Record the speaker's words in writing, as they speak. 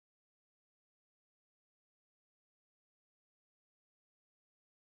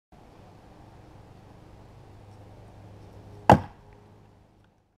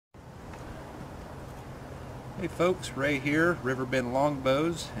Hey folks, Ray here, Riverbend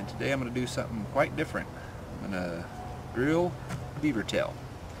Longbows, and today I'm going to do something quite different. I'm going to grill beaver tail.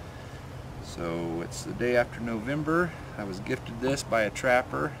 So it's the day after November. I was gifted this by a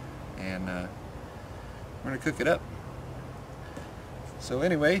trapper, and we're going to cook it up. So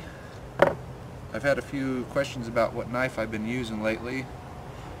anyway, I've had a few questions about what knife I've been using lately.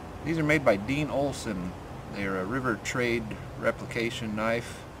 These are made by Dean Olson. They're a River Trade replication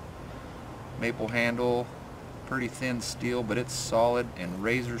knife, maple handle, pretty thin steel, but it's solid and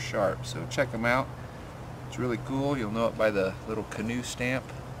razor sharp, so check them out. It's really cool. You'll know it by the little canoe stamp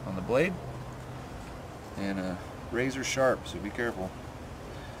on the blade, and razor sharp, so be careful.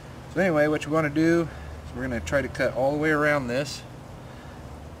 So anyway, what you want to do is we're going to try to cut all the way around this.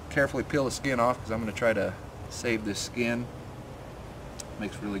 Carefully peel the skin off because I'm going to try to save this skin.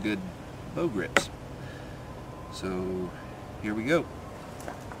 Makes really good bow grips. So here we go.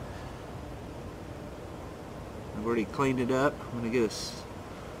 I've already cleaned it up. I'm going to get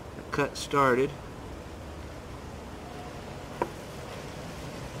a cut started.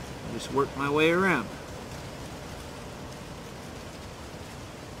 Just work my way around.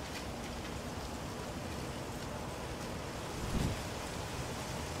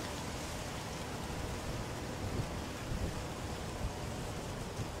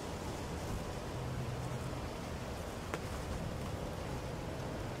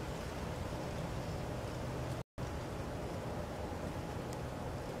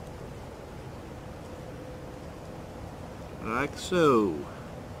 Like so.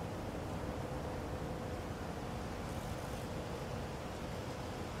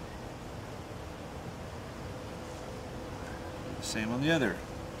 Same on the other.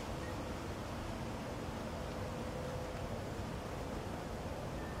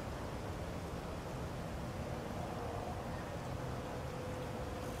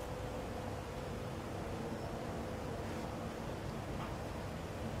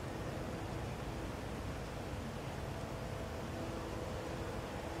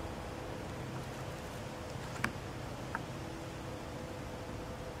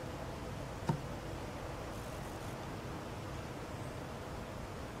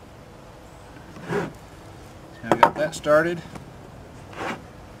 Now I got that started.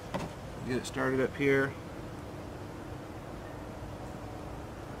 Get it started up here.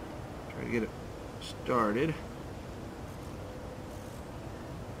 Try to get it started.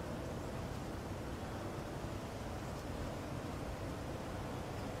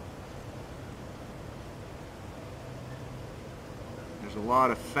 There's a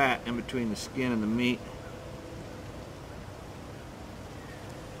lot of fat in between the skin and the meat.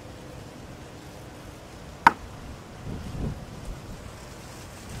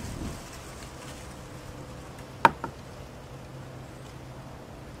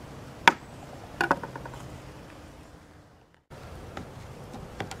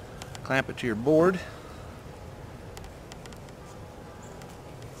 Clamp it to your board.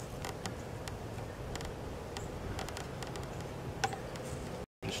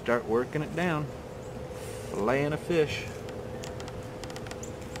 Just start working it down, filleting a fish.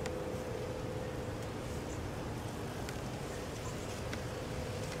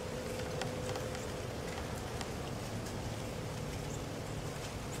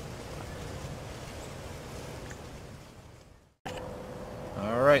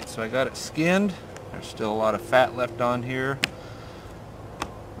 Alright, so I got it skinned. There's still a lot of fat left on here,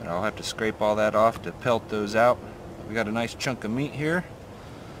 but I'll have to scrape all that off to pelt those out. We got a nice chunk of meat here,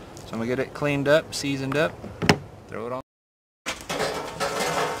 so I'm going to get it cleaned up, seasoned up, throw it on.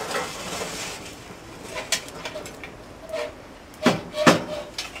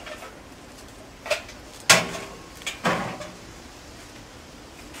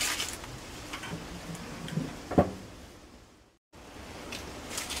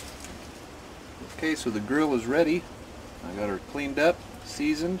 Okay, so the grill is ready. I got her cleaned up,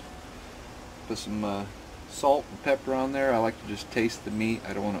 seasoned. Put some salt and pepper on there. I like to just taste the meat.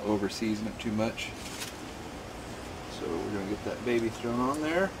 I don't want to over season it too much. So we're going to get that baby thrown on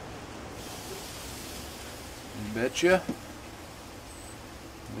there. You betcha.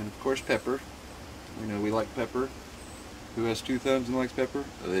 And of course pepper. You know we like pepper. Who has two thumbs and likes pepper?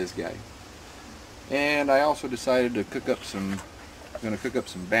 Oh, this guy. And I also decided to cook up some I'm going to cook up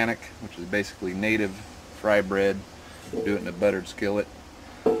some bannock, which is basically native fry bread. Do it in a buttered skillet.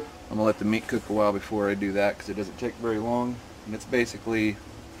 I'm going to let the meat cook a while before I do that because it doesn't take very long. And it's basically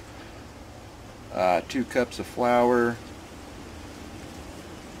 2 cups of flour,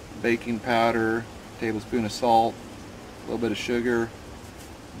 baking powder, tablespoon of salt, a little bit of sugar,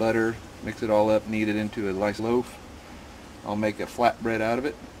 butter, mix it all up, knead it into a nice loaf. I'll make a flatbread out of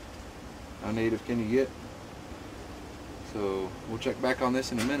it. How native can you get? So we'll check back on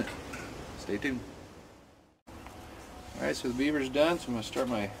this in a minute. Stay tuned. Alright, so the beaver's done, so I'm going to start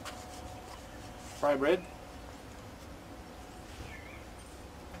my fry bread.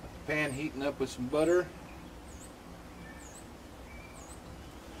 Pan heating up with some butter.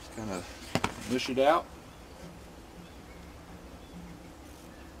 Just kind of mush it out.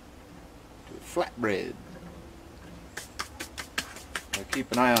 Do a flatbread.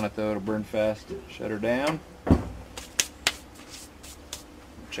 Keep an eye on it though, it'll burn fast. Shut her down.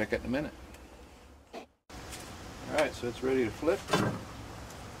 Check it in a minute. Alright, so it's ready to flip.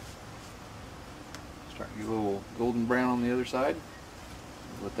 Starting to get a little golden brown on the other side.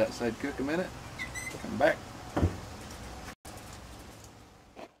 Let that side cook a minute. Come back.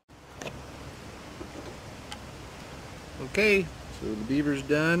 Okay, so the beaver's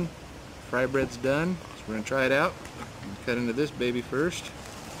done. Fry bread's done. So we're going to try it out. I'm going to cut into this baby first.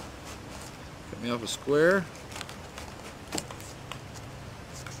 Cut me off a square.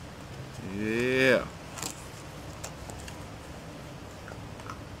 Yeah.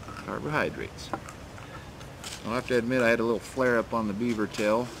 Carbohydrates. I'll have to admit I had a little flare up on the beaver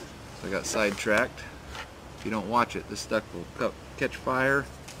tail, so I got sidetracked. If you don't watch it, this stuff will catch fire.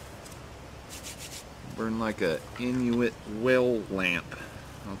 Burn like a Inuit well lamp.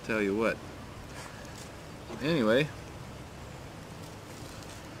 I'll tell you what. Anyway,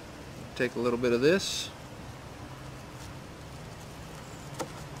 take a little bit of this.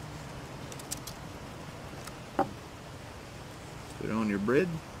 Put it on your bread.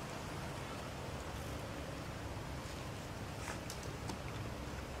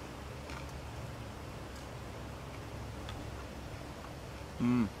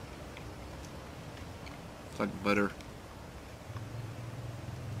 It's like butter.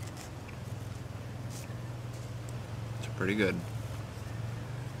 It's pretty good.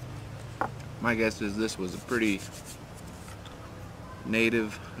 My guess is this was a pretty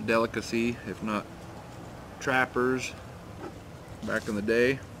native delicacy, if not trappers, back in the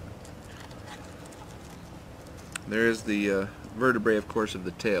day. There is the vertebrae, of course, of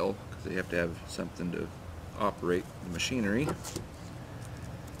the tail, because they have to have something to operate the machinery.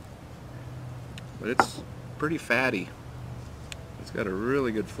 But it's pretty fatty. It's got a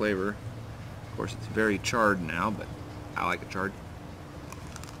really good flavor. Of course, it's very charred now, but I like it charred.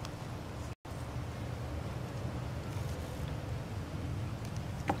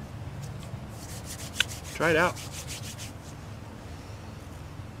 Try it out.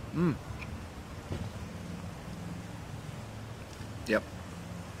 Yep.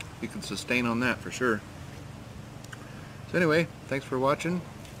 You can sustain on that for sure. So anyway, thanks for watching.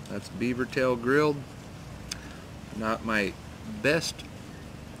 That's beaver tail grilled. Not my best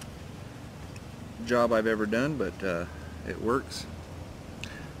job I've ever done, but it works.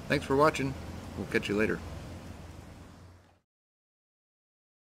 Thanks for watching. We'll catch you later.